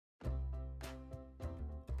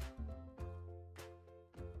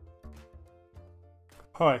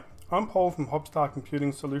Hi, I'm Paul from Hobstar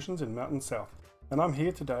Computing Solutions in Mountain South, and I'm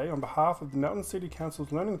here today on behalf of the Mountain City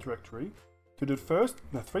Council's Learning Directory to do the first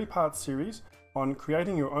in a three-part series on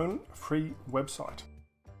creating your own free website.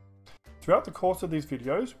 Throughout the course of these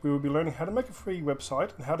videos, we will be learning how to make a free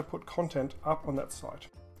website and how to put content up on that site.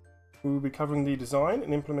 We will be covering the design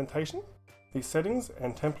and implementation, the settings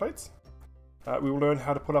and templates. We will learn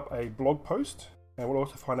how to put up a blog post, and we'll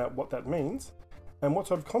also find out what that means and what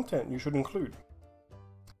sort of content you should include.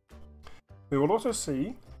 We will also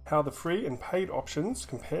see how the free and paid options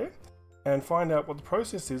compare and find out what the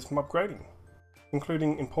process is from upgrading,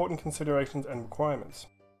 including important considerations and requirements.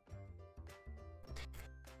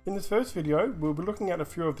 In this first video, we'll be looking at a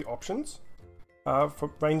few of the options,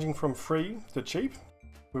 ranging from free to cheap.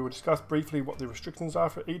 We will discuss briefly what the restrictions are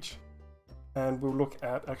for each, and we'll look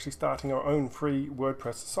at actually starting our own free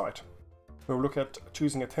WordPress site. We'll look at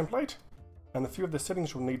choosing a template and a few of the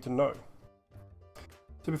settings you'll need to know.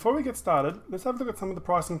 So before we get started, let's have a look at some of the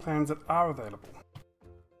pricing plans that are available.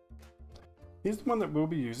 Here's the one that we'll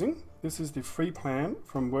be using. This is the free plan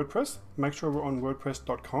from WordPress. Make sure we're on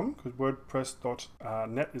WordPress.com because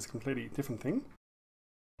WordPress.net is a completely different thing.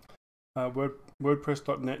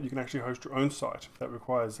 WordPress.net, you can actually host your own site. That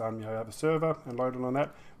requires you have a server and load it on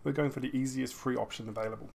that. We're going for the easiest free option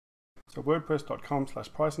available. So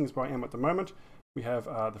WordPress.com/pricing is where I am at the moment. We have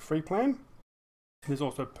the free plan. There's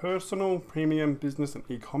also personal, premium, business, and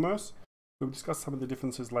e-commerce. We'll discuss some of the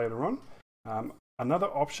differences later on. Another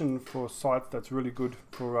option for sites that's really good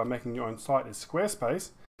for making your own site is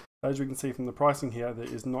Squarespace. As you can see from the pricing here, there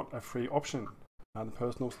is not a free option. The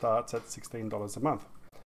personal starts at $16 a month.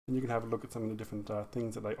 And you can have a look at some of the different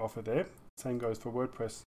things that they offer there. Same goes for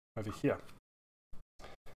WordPress over here.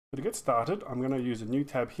 So to get started, I'm going to use a new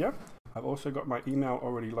tab here. I've also got my email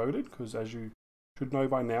already loaded because, as you should know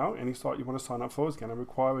by now, any site you want to sign up for is going to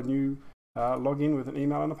require a new login with an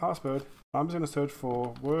email and a password. I'm just going to search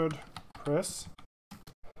for WordPress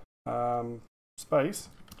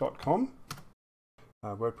space.com.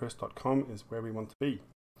 WordPress.com is where we want to be.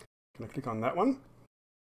 Going to click on that one.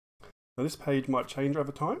 Now this page might change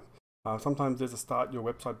over time. Sometimes there's a start your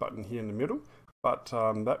website button here in the middle, but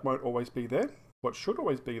that won't always be there. What should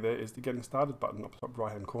always be there is the getting started button up top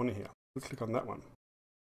right hand corner here. Let's click on that one.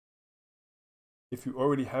 If you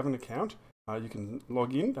already have an account, you can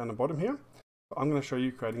log in down the bottom here. I'm going to show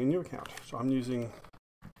you creating a new account. So I'm using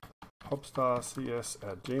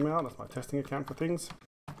hobstarcs@gmail. That's my testing account for things.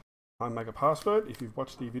 I make a password. If you've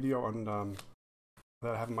watched the video on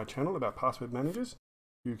that I have on my channel about password managers,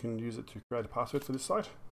 you can use it to create a password for this site.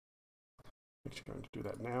 I'm actually going to do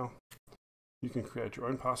that now. You can create your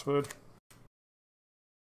own password.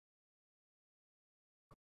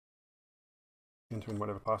 Enter in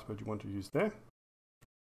whatever password you want to use there.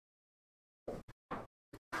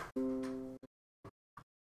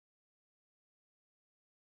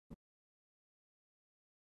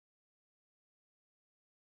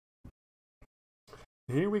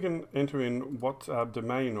 Here we can enter in what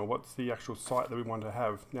domain or what's the actual site that we want to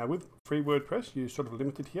have. Now with free WordPress, you're sort of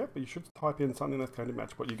limited here, but you should type in something that's going to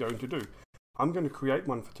match what you're going to do. I'm going to create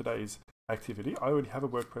one for today's activity. I already have a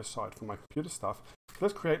WordPress site for my computer stuff. So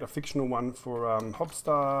let's create a fictional one for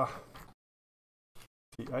Hobstar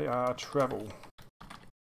travel.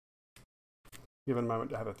 Give it a moment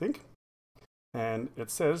to have a think. And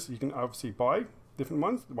it says you can obviously buy different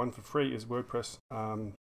ones. The one for free is WordPress.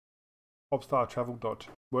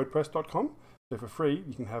 hobstartravel.wordpress.com. So for free,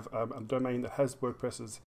 you can have a domain that has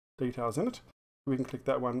WordPress's details in it. We can click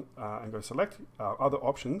that one and go select other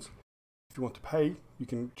options. If you want to pay, you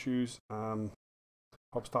can choose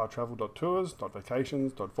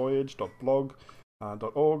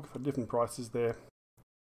hobstartravel.tours.vacations.voyage.blog.org for different prices there.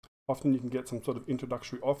 Often you can get some sort of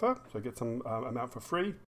introductory offer, so get some amount for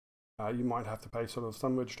free. You might have to pay sort of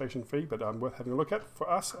some registration fee, but worth having a look at. For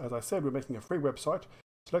us, as I said, we're making a free website,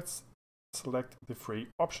 so let's select the free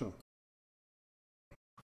option.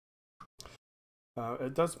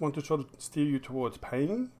 It does want to sort of steer you towards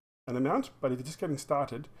paying an amount, but if you're just getting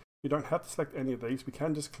started, you don't have to select any of these. We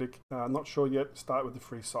can just click not sure yet, start with the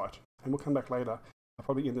free site. And we'll come back later,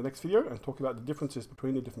 probably in the next video, and talk about the differences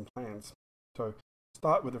between the different plans. So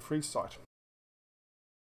start with a free site.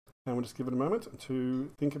 And we'll just give it a moment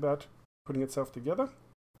to think about putting itself together.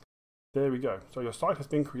 There we go. So your site has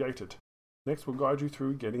been created. Next, we'll guide you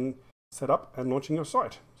through getting set up and launching your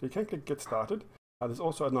site. So you can click get started. There's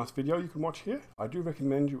also a nice video you can watch here. I do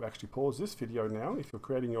recommend you actually pause this video now if you're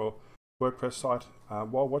creating your WordPress site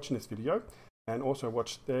while watching this video, and also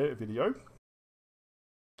watch their video.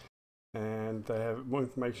 And they have more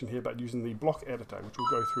information here about using the block editor, which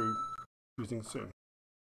we'll go through using soon.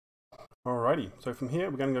 Alrighty, so from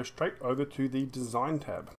here we're going to go straight over to the Design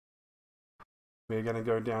tab. We're going to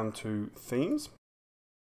go down to Themes.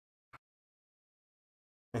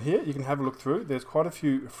 And here you can have a look through. There's quite a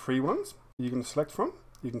few free ones you can select from.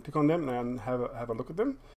 You can click on them and have a look at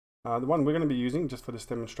them. The one we're going to be using just for this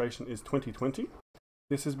demonstration is 2020.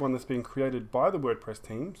 This is one that's been created by the WordPress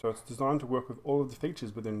team, so it's designed to work with all of the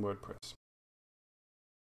features within WordPress.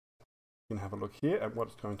 You can have a look here at what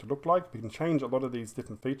it's going to look like. We can change a lot of these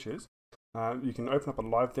different features. You can open up a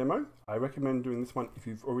live demo. I recommend doing this one if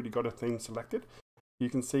you've already got a theme selected. You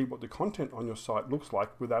can see what the content on your site looks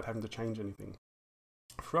like without having to change anything.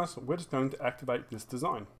 For us, we're just going to activate this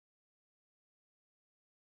design.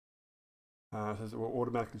 It says it will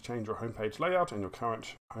automatically change your homepage layout and your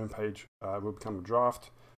current homepage will become a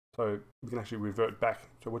draft. So we can actually revert back.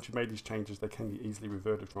 So once you've made these changes, they can be easily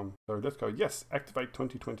reverted from. So let's go, yes, activate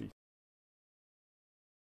 2020.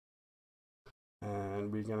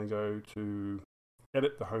 And we're going to go to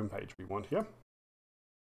edit the homepage we want here.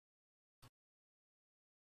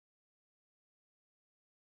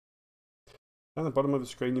 Down the bottom of the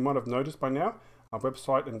screen, you might have noticed by now, our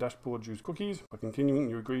website and dashboard use cookies. By continuing,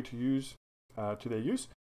 you agree to their use.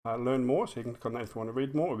 Learn more, so you can click on that if you want to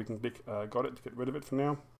read more, or we can click got it to get rid of it for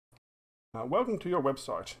now. Welcome to your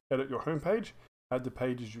website. Edit your homepage, add the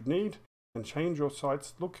pages you need, and change your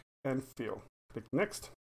site's look and feel. Click next.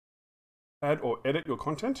 Add or edit your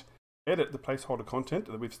content. Edit the placeholder content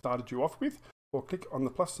that we've started you off with, or click on the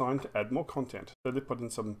plus sign to add more content. So they put in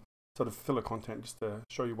some sort of filler content just to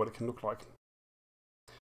show you what it can look like.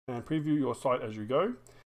 And preview your site as you go.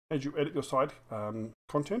 As you edit your site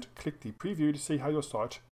content, click the preview to see how your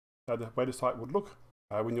site, the way the site would look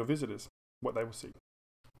when your visitors, what they will see.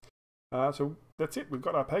 So that's it, we've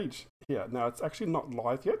got our page here. Now it's actually not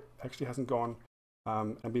live yet, it actually hasn't gone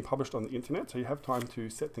and been published on the internet, so you have time to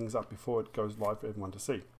set things up before it goes live for everyone to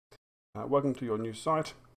see. Welcome to your new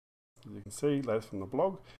site. As you can see, latest from the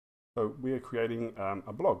blog. So we are creating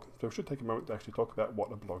a blog. So we should take a moment to actually talk about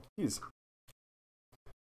what a blog is.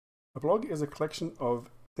 A blog is a collection of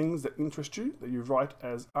things that interest you that you write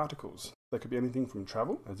as articles. That could be anything from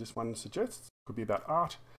travel, as this one suggests. It could be about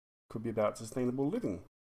art, it could be about sustainable living,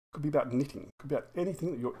 it could be about knitting, it could be about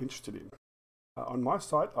anything that you're interested in. On my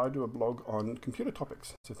site, I do a blog on computer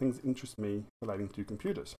topics, so things that interest me relating to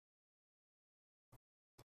computers.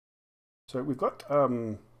 So we've got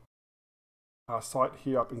our site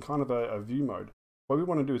here up in kind of a view mode. What we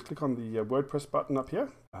want to do is click on the WordPress button up here,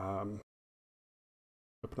 open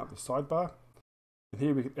up the sidebar, and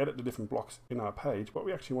here we can edit the different blocks in our page. What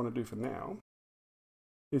we actually want to do for now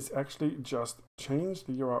is actually just change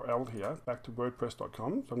the URL here back to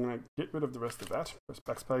wordpress.com. So I'm going to get rid of the rest of that, press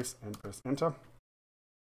backspace and press enter.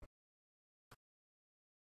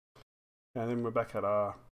 And then we're back at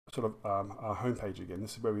our sort of our home page again.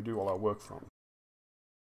 This is where we do all our work from.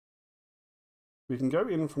 We can go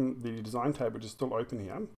in from the design tab, which is still open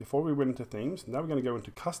here. Before we went into themes, now we're going to go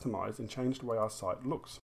into customize and change the way our site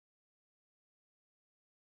looks.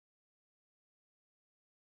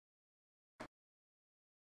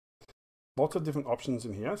 Lots of different options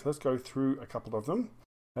in here, so let's go through a couple of them.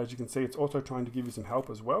 As you can see, it's also trying to give you some help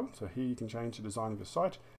as well. So here you can change the design of your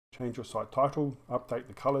site, change your site title, update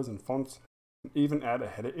the colors and fonts, and even add a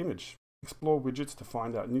header image. Explore widgets to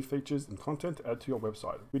find out new features and content to add to your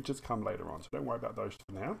website. Widgets come later on, so don't worry about those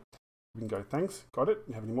for now. We can go, thanks, got it.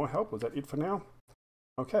 You have any more help? Was that it for now?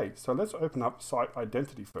 Okay, so let's open up site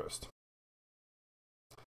identity first.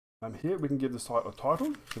 Here we can give the site a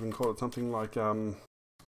title. So we can call it something like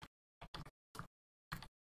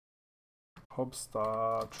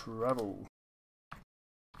Hobstar Travel.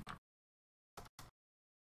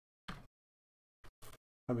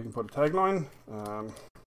 And we can put a tagline, travel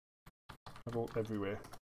everywhere.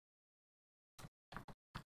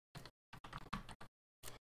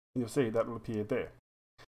 And you'll see that will appear there.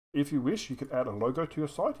 If you wish, you could add a logo to your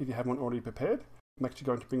site if you have one already prepared. I'm actually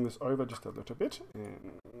going to bring this over just a little bit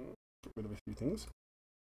and get rid of a few things.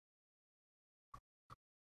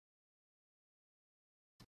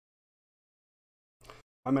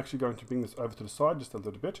 I'm actually going to bring this over to the side just a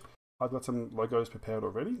little bit. I've got some logos prepared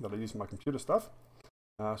already that I use in my computer stuff.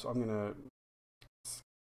 So I'm going to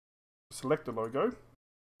select the logo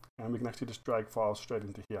and we can actually just drag files straight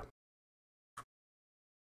into here.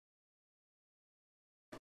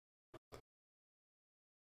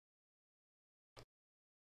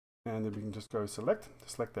 And then we can just go select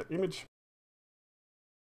that image.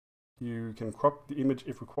 You can crop the image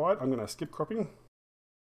if required. I'm going to skip cropping.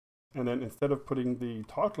 And then instead of putting the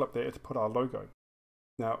title up there, it's put our logo.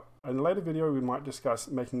 Now, in a later video, we might discuss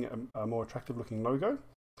making a more attractive looking logo.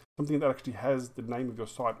 something that actually has the name of your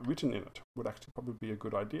site written in it would actually probably be a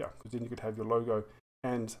good idea, because then you could have your logo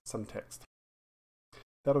and some text.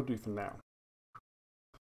 That'll do for now.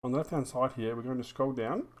 On the left hand side here, we're going to scroll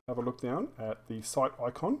down, have a look down at the site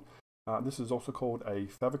icon. This is also called a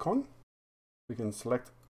favicon. We can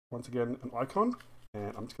select once again an icon,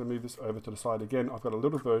 and I'm just going to move this over to the side again. I've got a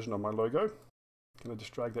little version of my logo. I'm going to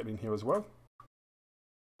just drag that in here as well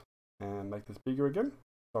and make this bigger again.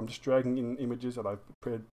 So I'm just dragging in images that I've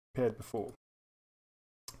prepared before.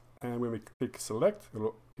 And when we click select,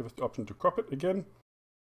 it'll give us the option to crop it again.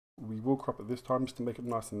 We will crop it this time just to make it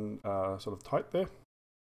nice and sort of tight there.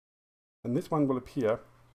 And this one will appear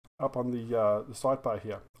up on the sidebar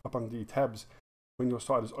here, up on the tabs. When your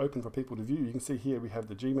site is open for people to view, you can see here we have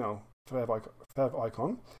the Gmail fav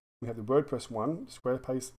icon. We have the WordPress one,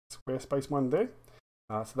 Squarespace one there.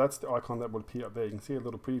 So that's the icon that will appear up there. You can see a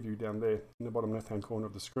little preview down there in the bottom left-hand corner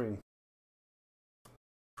of the screen.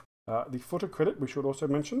 The footer credit we should also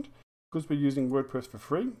mention, because we're using WordPress for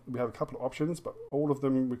free, we have a couple of options, but all of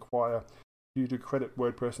them require you to credit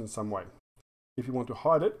WordPress in some way. If you want to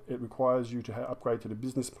hide it, it requires you to upgrade to the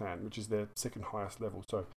business plan, which is their second highest level.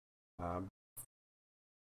 So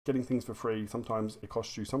getting things for free, sometimes it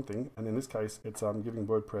costs you something, and in this case, it's giving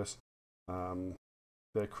WordPress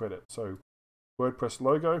their credit. So WordPress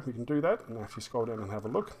logo, we can do that, and actually scroll down and have a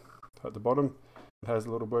look. At the bottom, it has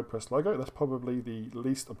a little WordPress logo. That's probably the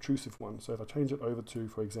least obtrusive one. So if I change it over to,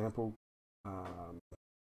 for example,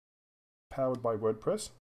 powered by WordPress,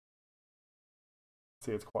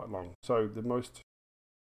 see it's quite long. So the most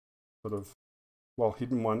sort of, well,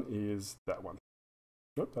 hidden one is that one.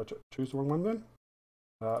 Nope, I choose the wrong one then.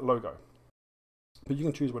 Logo. But you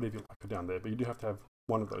can choose whatever you like down there, but you do have to have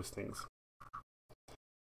one of those things.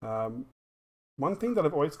 One thing that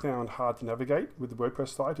I've always found hard to navigate with the WordPress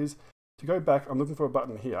site is to go back. I'm looking for a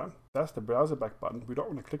button here. That's the browser back button. We don't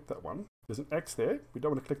want to click that one. There's an X there. We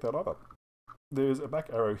don't want to click that either. There's a back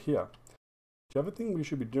arrow here. The other thing we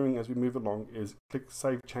should be doing as we move along is click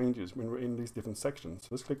Save Changes when we're in these different sections. So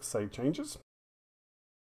let's click Save Changes.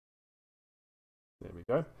 There we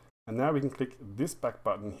go. And now we can click this back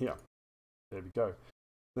button here. There we go.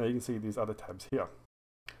 Now you can see these other tabs here.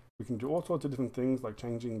 We can do all sorts of different things, like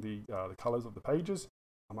changing the colors of the pages.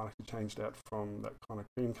 I might actually change that from that kind of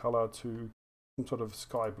green color to some sort of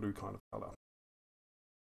sky blue kind of color.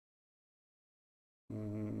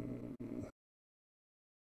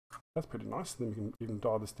 That's pretty nice. Then we can even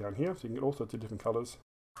dial this down here, so you can get all sorts of different colors.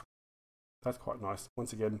 That's quite nice.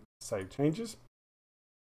 Once again, Save Changes.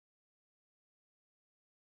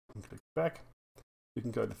 And click back. We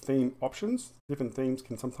can go to Theme Options. Different themes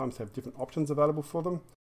can sometimes have different options available for them.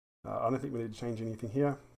 I don't think we need to change anything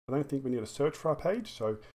here. I don't think we need a search for our page.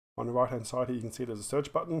 So on the right hand side here, you can see there's a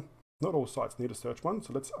search button. Not all sites need a search one,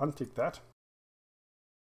 so let's untick that.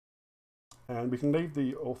 And we can leave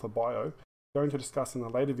the author bio. Going to discuss in a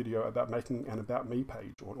later video about making an About Me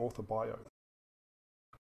page or an author bio.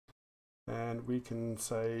 And we can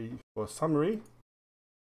say for summary,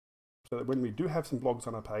 so that when we do have some blogs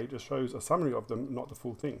on our page, it shows a summary of them, not the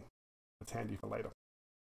full thing. That's handy for later.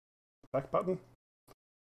 Back button.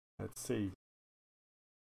 Let's see.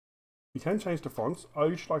 You can change the fonts. I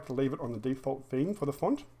usually like to leave it on the default theme for the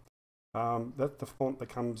font. That's the font that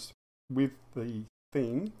comes with the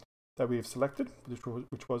theme that we have selected,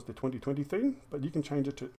 which was the 2020 theme, but you can change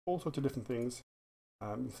it to all sorts of different things.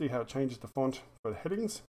 You see how it changes the font for the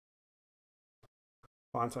headings.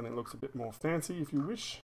 Find something that looks a bit more fancy if you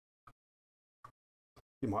wish.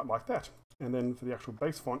 You might like that. And then for the actual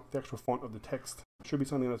base font, the actual font of the text should be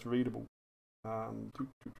something that's readable. You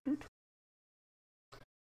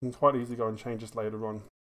can quite easily go and change this later on.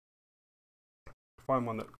 Find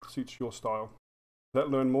one that suits your style. That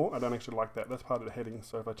learn more, I don't actually like that. That's part of the headings.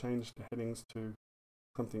 So if I change the headings to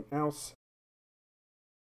something else,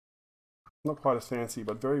 not quite as fancy,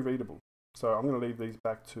 but very readable. So I'm going to leave these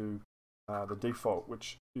back to the default,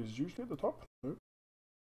 which is usually at the top. Oops.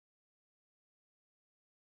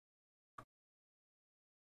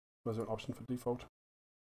 Was there an option for default?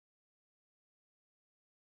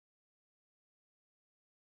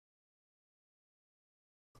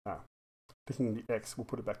 Clicking the X will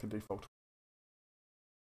put it back to default.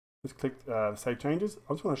 Let's click Save Changes.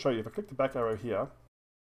 I just want to show you, if I click the back arrow here,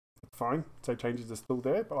 it's fine. Save Changes is still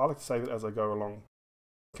there, but I like to save it as I go along.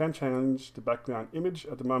 You can change the background image.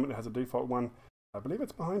 At the moment, it has a default one. I believe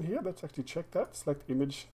it's behind here. Let's actually check that. Select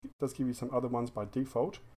Image. It does give you some other ones by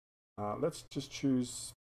default. Let's just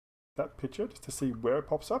choose that picture just to see where it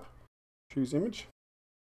pops up. Choose Image.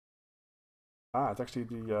 It's actually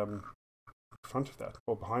the front of that,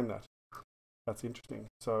 or behind that. That's interesting.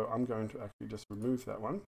 So I'm going to actually just remove that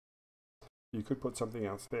one. You could put something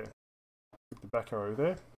else there. Click the back arrow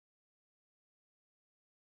there.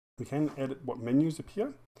 We can edit what menus appear.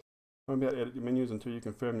 You won't be able to edit your menus until you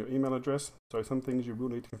confirm your email address. So some things you will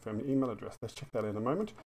need to confirm your email address. Let's check that in a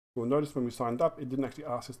moment. You'll notice when we signed up, it didn't actually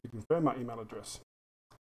ask us to confirm our email address.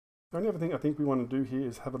 The only other thing I think we want to do here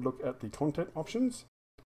is have a look at the content options.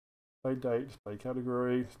 Display date, display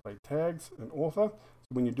category, display tags, and author.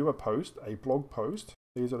 So when you do a post, a blog post,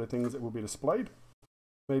 these are the things that will be displayed.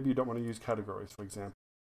 Maybe you don't want to use categories, for example.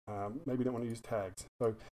 Maybe you don't want to use tags.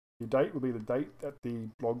 So the date will be the date that the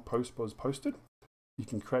blog post was posted. You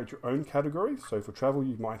can create your own category. So for travel,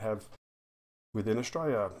 you might have within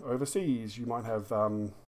Australia, overseas, you might have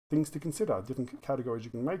things to consider, different categories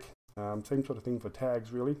you can make. Same sort of thing for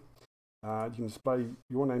tags, really. You can display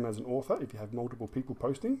your name as an author if you have multiple people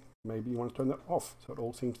posting. Maybe you want to turn that off so it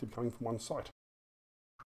all seems to be coming from one site.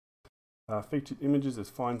 Featured images is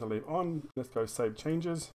fine to leave on. Let's go save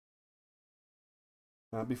changes.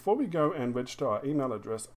 Before we go and register our email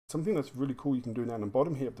address, something that's really cool you can do down the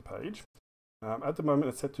bottom here of the page. At the moment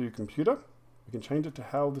it's set to computer. We can change it to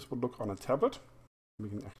how this would look on a tablet. We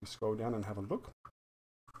can actually scroll down and have a look.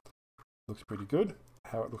 Looks pretty good.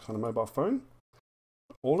 How it looks on a mobile phone.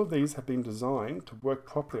 All of these have been designed to work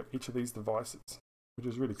properly on each of these devices, which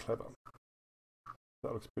is really clever.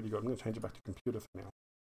 That looks pretty good. I'm going to change it back to computer for now.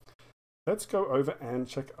 Let's go over and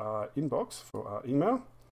check our inbox for our email.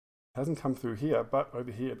 It hasn't come through here, but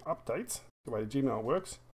over here it updates the way Gmail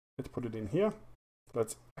works. Let's put it in here.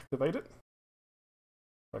 Let's activate it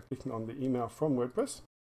by clicking on the email from WordPress.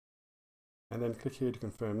 And then click here to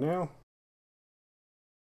confirm now.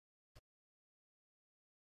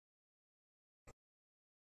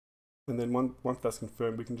 And then once that's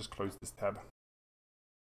confirmed, we can just close this tab.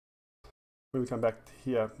 When we come back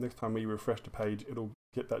here, next time we refresh the page, it'll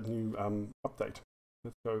get that new update.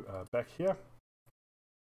 Let's go back here.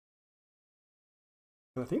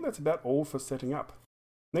 And I think that's about all for setting up.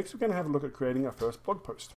 Next, we're going to have a look at creating our first blog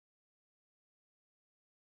post.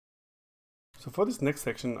 So for this next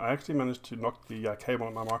section, I actually managed to knock the cable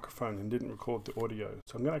on my microphone and didn't record the audio.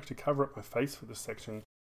 So I'm going to actually cover up my face for this section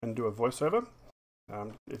and do a voiceover.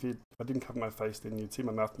 If I didn't cover my face, then you'd see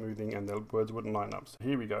my mouth moving and the words wouldn't line up. So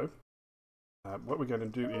here we go. What we're going to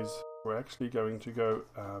do is we're actually going to go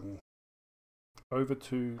over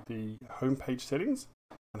to the homepage settings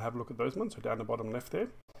and have a look at those ones. So down the bottom left there,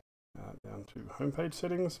 down to homepage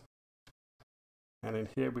settings. And in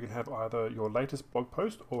here we can have either your latest blog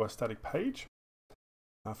post or a static page.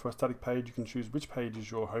 For a static page, you can choose which page is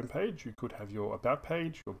your homepage. You could have your about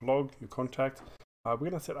page, your blog, your contact. We're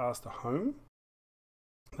going to set ours to home.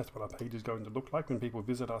 That's what our page is going to look like when people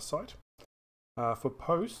visit our site. For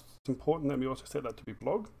posts, it's important that we also set that to be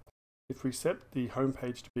blog. If we set the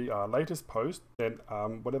homepage to be our latest post, then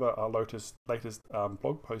whatever our latest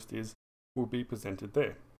blog post is will be presented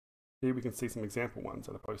there. Here we can see some example ones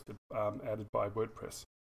that are posted, added by WordPress.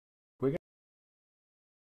 We're going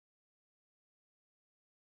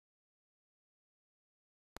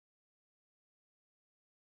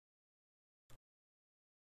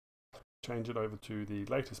to change it over to the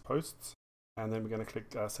latest posts, and then we're going to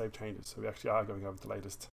click Save Changes. So we actually are going over the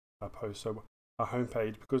latest post. So our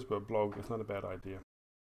homepage, because we're a blog, is not a bad idea.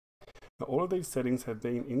 Now, all of these settings have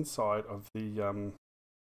been inside of the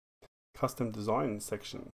custom design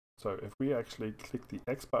section. So if we actually click the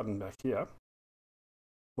X button back here,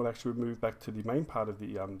 we'll actually move back to the main part of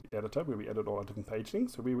the editor where we edit all our different page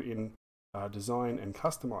things. So we were in design and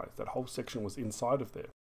customize. That whole section was inside of there.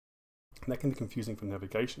 And that can be confusing for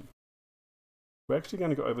navigation. We're actually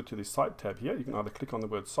going to go over to the site tab here. You can either click on the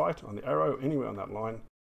word site on the arrow or anywhere on that line.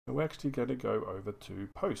 And we're actually going to go over to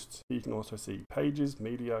posts. Here you can also see pages,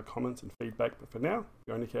 media, comments, and feedback. But for now,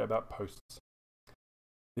 we only care about posts.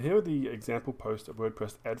 So here are the example posts that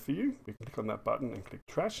WordPress add for you. We can click on that button and click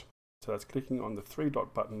trash. So that's clicking on the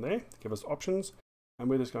 3-dot button there to give us options. And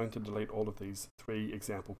we're just going to delete all of these 3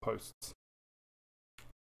 example posts.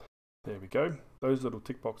 There we go. Those little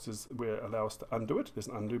tick boxes will allow us to undo it. There's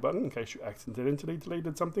an undo button in case you accidentally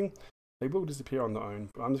deleted something. They will disappear on their own,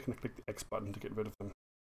 but I'm just going to click the X button to get rid of them.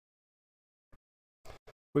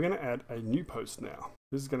 We're going to add a new post now.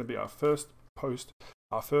 This is going to be our first post,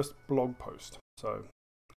 our first blog post. So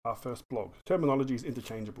our first blog. Terminology is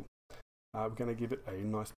interchangeable. We're going to give it a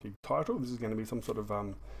nice big title. This is going to be some sort of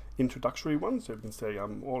introductory one. So we can say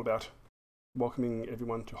all about welcoming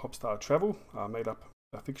everyone to Hopstar Travel, made up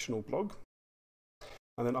a fictional blog.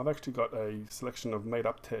 And then I've actually got a selection of made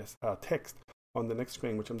up text on the next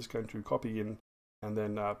screen, which I'm just going to copy in and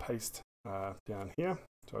then paste down here.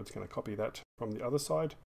 So I'm just going to copy that from the other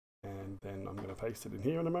side, and then I'm going to paste it in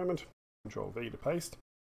here in a moment. Control V to paste.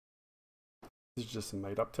 This is just some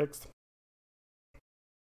made up text.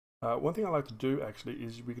 One thing I like to do actually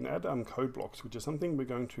is we can add code blocks, which is something we're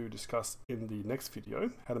going to discuss in the next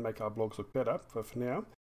video, how to make our blogs look better. But for now,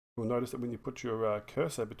 you'll notice that when you put your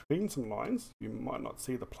cursor between some lines, you might not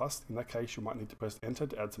see the plus. In that case, you might need to press enter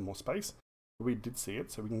to add some more space. But we did see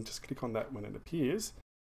it, so we can just click on that when it appears.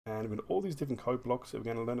 And with all these different code blocks that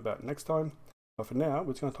we're going to learn about next time. But for now,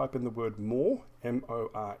 we're just going to type in the word more,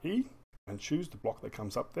 M-O-R-E, and choose the block that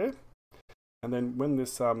comes up there. And then when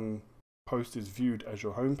this post is viewed as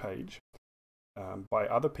your home page by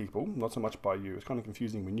other people, not so much by you, it's kind of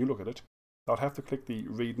confusing when you look at it, they'll have to click the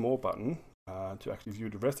read more button to actually view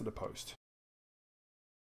the rest of the post.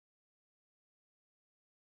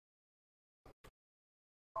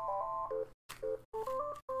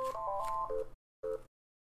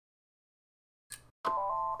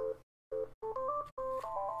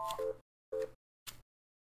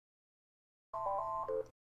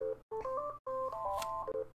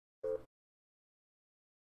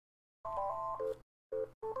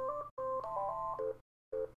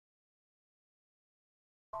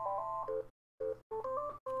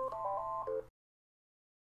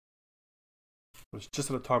 It was just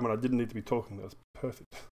at a time when I didn't need to be talking. That was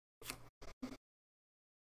perfect.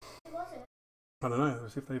 Who was it? I don't know.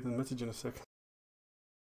 Let's see if they leave the message in a sec.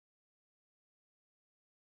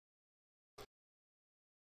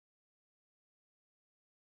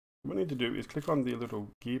 What we need to do is click on the little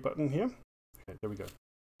gear button here. Okay, there we go.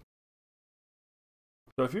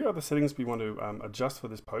 So a few other settings we want to adjust for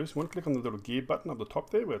this post. We want to click on the little gear button up the top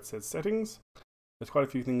there where it says settings. There's quite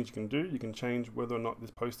a few things you can do. You can change whether or not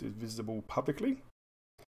this post is visible publicly.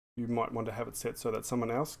 You might want to have it set so that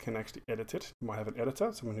someone else can actually edit it. You might have an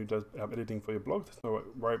editor, someone who does editing for your blog. There's no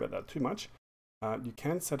worry about that too much. You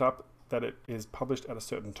can set up that it is published at a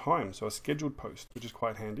certain time, so a scheduled post, which is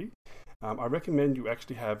quite handy. I recommend you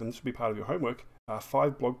actually have, and this will be part of your homework,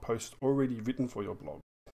 5 blog posts already written for your blog.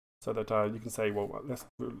 So that you can say, well, let's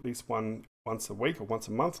release one once a week or once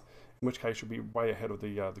a month, in which case you'll be way ahead of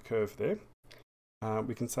the curve there.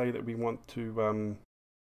 We can say that we want to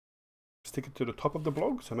stick it to the top of the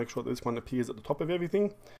blog, so make sure that this one appears at the top of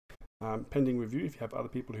everything. Pending review, if you have other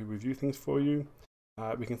people who review things for you.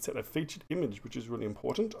 We can set a featured image, which is really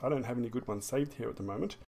important. I don't have any good ones saved here at the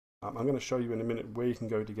moment. I'm going to show you in a minute where you can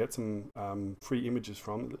go to get some free images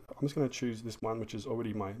from. I'm just going to choose this one, which is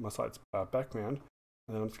already my site's background.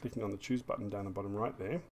 And then I'm just clicking on the choose button down the bottom right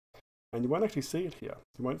there. And you won't actually see it here.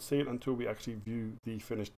 You won't see it until we actually view the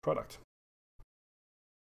finished product.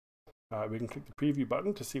 We can click the preview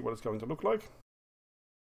button to see what it's going to look like.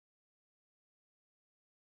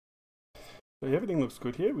 So everything looks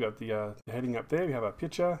good here. We got the heading up there. We have our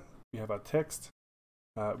picture. We have our text.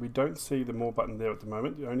 We don't see the more button there at the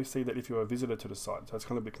moment. You only see that if you're a visitor to the site. So it's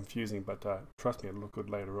kind of a bit confusing, but trust me, it'll look good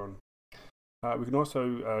later on. We can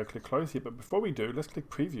also click close here, but before we do, let's click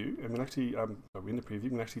preview, and we'll actually, we're in the preview, we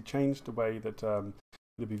can actually change the way that it'll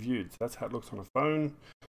be viewed. So that's how it looks on a phone.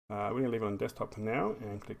 We're going to leave it on desktop for now,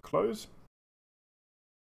 and click close.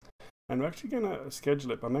 And we're actually going to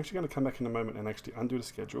schedule it, but I'm actually going to come back in a moment and actually undo the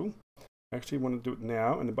schedule. I actually want to do it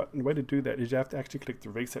now, and the way to do that is you have to actually click the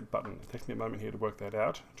reset button. It takes me a moment here to work that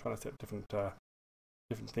out. I'm trying to set different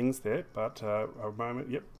things there, but a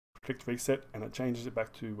moment, yep, click reset, and it changes it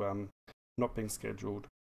back to not being scheduled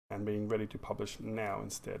and being ready to publish now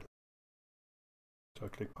instead. So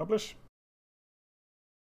click publish.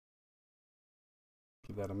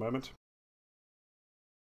 Give that a moment.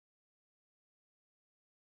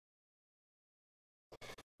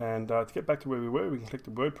 And to get back to where we were, we can click the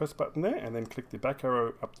WordPress button there and then click the back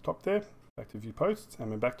arrow up the top there, back to view posts, and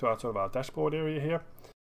we're back to our sort of our dashboard area here.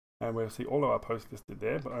 And we'll see all of our posts listed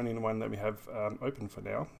there, but only the one that we have open for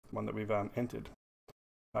now, the one that we've entered.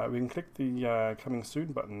 We can click the coming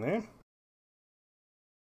soon button there.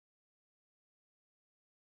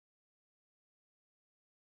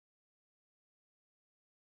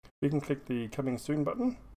 We can click the coming soon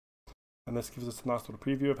button, and this gives us a nice little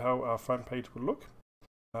preview of how our front page will look.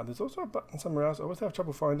 There's also a button somewhere else. I always have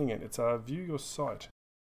trouble finding it. It's view your site.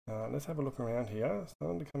 Let's have a look around here. It's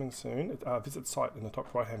not under coming soon. It's visit site in the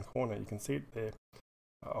top right hand corner. You can see it there.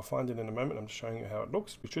 I'll find it in a moment. I'm just showing you how it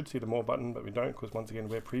looks. We should see the more button, but we don't because once again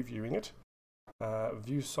we're previewing it.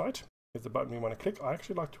 View site is the button we want to click. I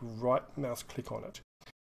actually like to right mouse click on it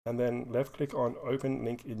and then left click on open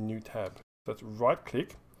link in new tab. That's right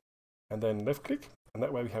click and then left click, and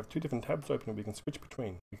that way we have 2 different tabs open and we can switch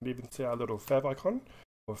between. We can even see our little fav icon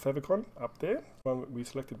or favicon up there, one we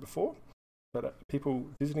selected before, so that people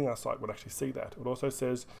visiting our site would actually see that. It also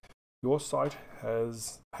says your site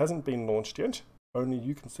hasn't been launched yet. Only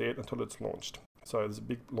you can see it until it's launched. So there's a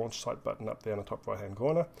big launch site button up there in the top right hand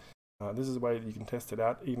corner. This is a way that you can test it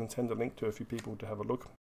out, even send a link to a few people to have a look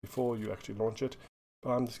before you actually launch it.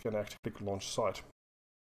 But I'm just going to actually click launch site.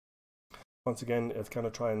 Once again, it's going to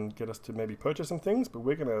try and get us to maybe purchase some things, but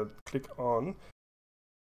we're going to click on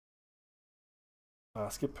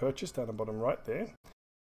skip purchase down the bottom right there.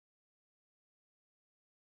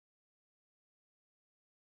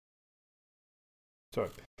 So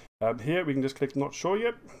here we can just click not sure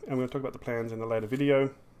yet, and we're going to talk about the plans in a later video.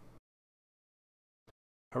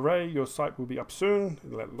 Hooray, your site will be up soon.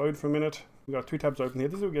 Let it load for a minute. We've got 2 tabs open here.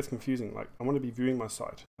 This is what gets confusing. Like, I want to be viewing my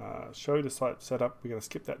site. Show the site setup. We're going to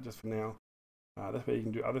skip that just for now. That's where you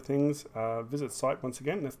can do other things. Visit site once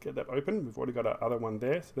again. Let's get that open. We've already got our other one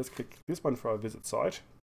there. So let's click this one for our visit site.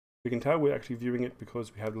 We can tell we're actually viewing it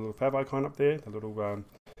because we have the little fav icon up there, the little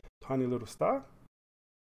tiny little star.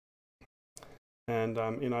 And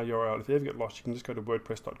in our URL, if you ever get lost, you can just go to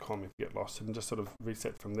wordpress.com if you get lost and just sort of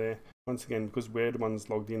reset from there. Once again, because we're the ones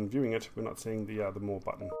logged in viewing it, we're not seeing the more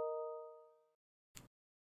button.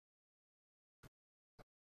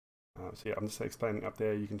 So yeah, I'm just explaining up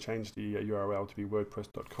there, you can change the URL to be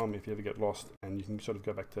wordpress.com if you ever get lost, and you can sort of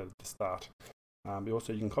go back to the start. But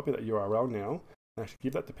also you can copy that URL now and actually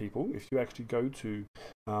give that to people. If you actually go to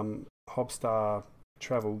Hobstar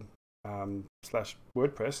Travel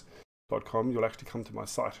 /WordPress.com, you'll actually come to my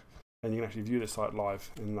site and you can actually view the site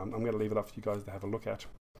live, and I'm going to leave it up for you guys to have a look at.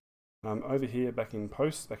 Over here, back in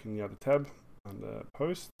posts, back in the other tab under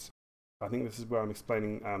posts, I think this is where I'm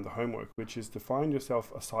explaining the homework, which is to find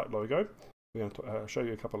yourself a site logo. We're going to show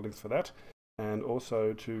you a couple of links for that, and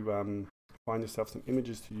also to find yourself some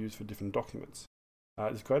images to use for different documents.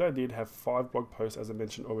 It's a great idea to have 5 blog posts, as I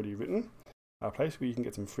mentioned, already written. A place where you can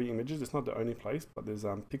get some free images. It's not the only place, but there's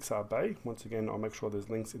Pixar Bay. Once again, I'll make sure there's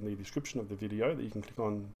links in the description of the video that you can click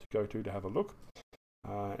on to go to have a look.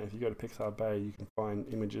 And if you go to Pixar Bay, you can find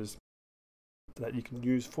images that you can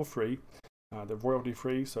use for free. They're royalty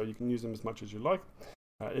free, so you can use them as much as you like.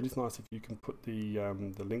 It is nice if you can put the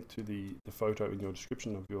link to the photo in your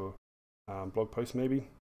description of your blog post maybe,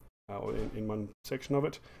 or in one section of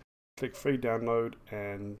it. Click free download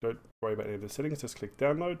and don't worry about any of the settings, just click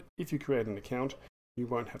download. If you create an account, you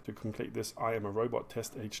won't have to complete this I am a robot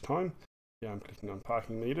test each time. Yeah, I'm clicking on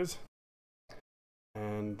parking meters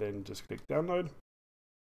and then just click download.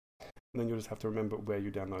 And then you'll just have to remember where you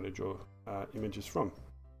downloaded your images from.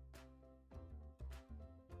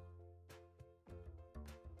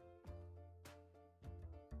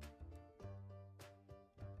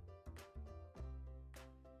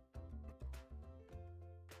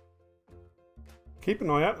 Keep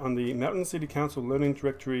an eye out on the Mountain City Council Learning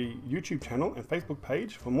Directory YouTube channel and Facebook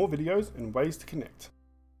page for more videos and ways to connect.